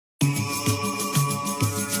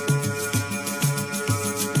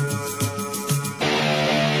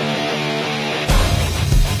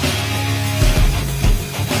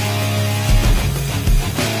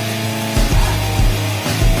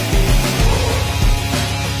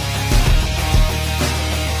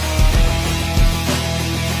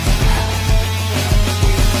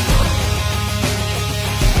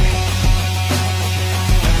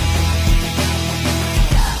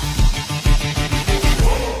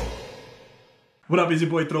What up, it's your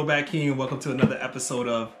boy ThrowBacKing, and welcome to another episode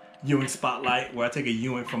of Ewing Spotlight, where I take a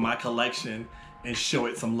Ewing from my collection and show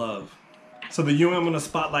it some love. So the Ewing I'm going to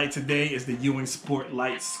spotlight today is the Ewing Sport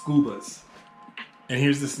Lite Scubas. And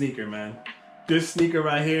here's the sneaker, man. This sneaker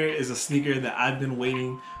right here is a sneaker that I've been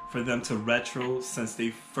waiting for them to retro since they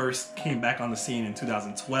first came back on the scene in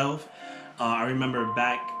 2012. I remember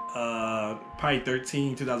back probably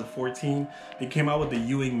 2014, they came out with the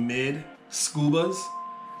Ewing Mid Scubas.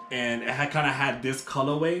 And it kind of had this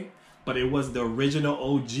colorway, but it was the original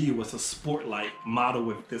OG was a Sport Lite model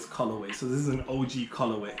with this colorway. So this is an OG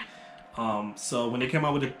colorway. So when they came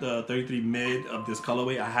out with the 33 Mid of this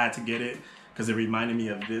colorway, I had to get it because it reminded me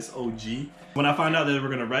of this OG. When I found out that they were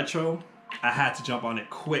gonna retro, I had to jump on it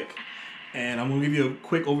quick. And I'm gonna give you a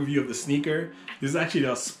quick overview of the sneaker. This is actually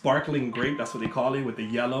a sparkling grape, that's what they call it, with the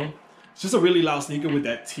yellow. It's just a really loud sneaker with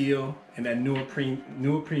that teal and that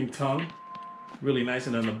neoprene tongue. Really nice.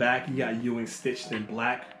 And on the back you got Ewing stitched in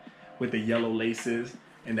black with the yellow laces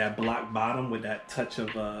and that block bottom with that touch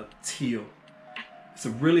of teal. It's a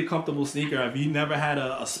really comfortable sneaker. If you never had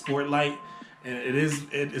a Sport Lite, and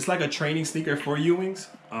it's like a training sneaker for Ewings.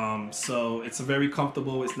 So it's a very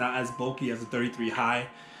comfortable. It's not as bulky as a 33 high,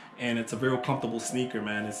 and it's a very comfortable sneaker,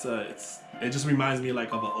 man. It just reminds me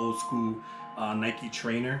like of an old school Nike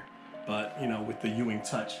trainer, but you know, with the Ewing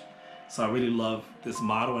touch. So I really love this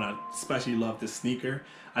model, and I especially love this sneaker.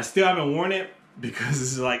 I still haven't worn it because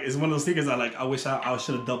it's one of those sneakers I wish I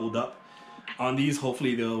should have doubled up on these.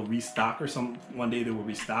 Hopefully they'll restock or one day they will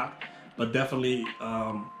restock. But definitely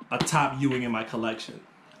a top Ewing in my collection.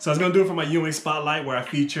 So I was gonna do it for my Ewing Spotlight, where I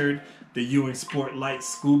featured the Ewing Sport Lite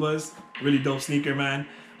Scubas. Really dope sneaker, man.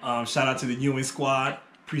 Shout out to the Ewing squad.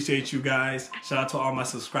 Appreciate you guys. Shout out to all my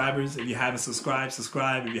subscribers. If you haven't subscribed,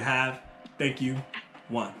 subscribe. If you have, thank you.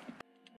 1.